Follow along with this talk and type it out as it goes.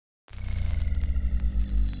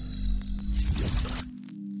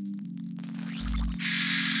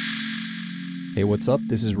Hey, what's up?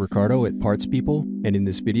 This is Ricardo at Parts People, and in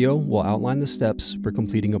this video, we'll outline the steps for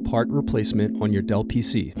completing a part replacement on your Dell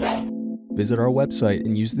PC. Visit our website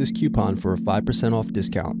and use this coupon for a 5% off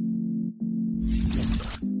discount.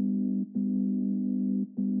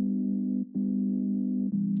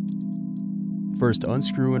 First,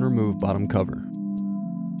 unscrew and remove bottom cover.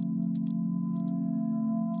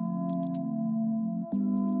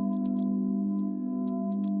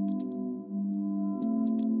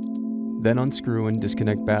 Then unscrew and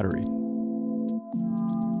disconnect battery.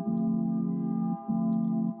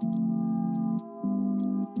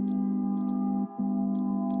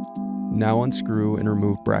 Now unscrew and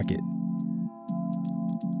remove bracket.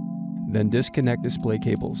 Then disconnect display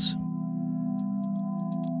cables.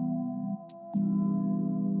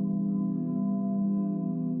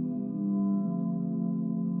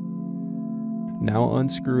 Now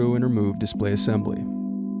unscrew and remove display assembly.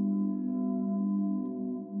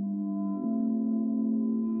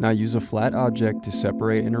 Now use a flat object to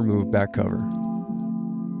separate and remove back cover.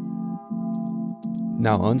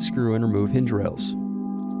 Now unscrew and remove hinge rails.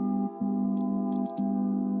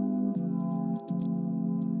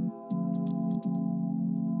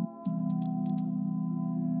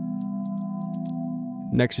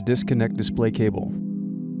 Next, disconnect display cable.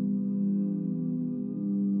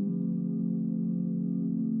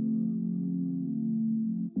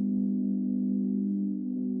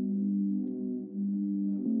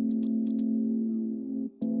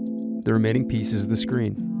 The remaining piece is the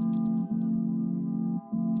screen.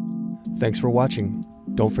 Thanks for watching.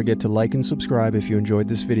 Don't forget to like and subscribe if you enjoyed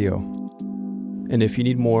this video. And if you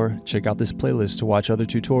need more, check out this playlist to watch other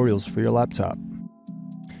tutorials for your laptop.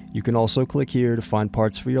 You can also click here to find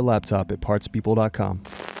parts for your laptop at partspeople.com.